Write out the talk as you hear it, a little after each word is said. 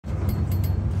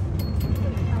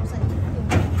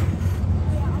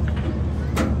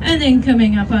And then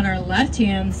coming up on our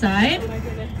left-hand side,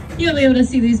 you'll be able to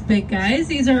see these big guys.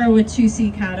 These are our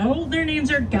Wachusett cattle. Their names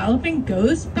are Galloping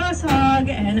Ghost, Boss Hog,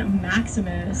 and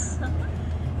Maximus.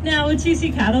 Now,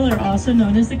 Wachusett cattle are also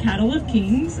known as the cattle of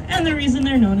kings, and the reason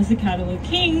they're known as the cattle of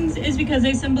kings is because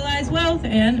they symbolize wealth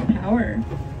and power.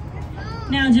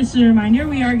 Now, just a reminder,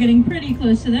 we are getting pretty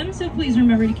close to them, so please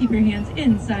remember to keep your hands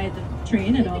inside the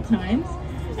train at all times.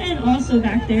 And also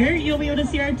back there, you'll be able to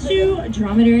see our two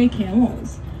dromedary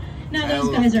camels. Now, those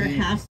guys are half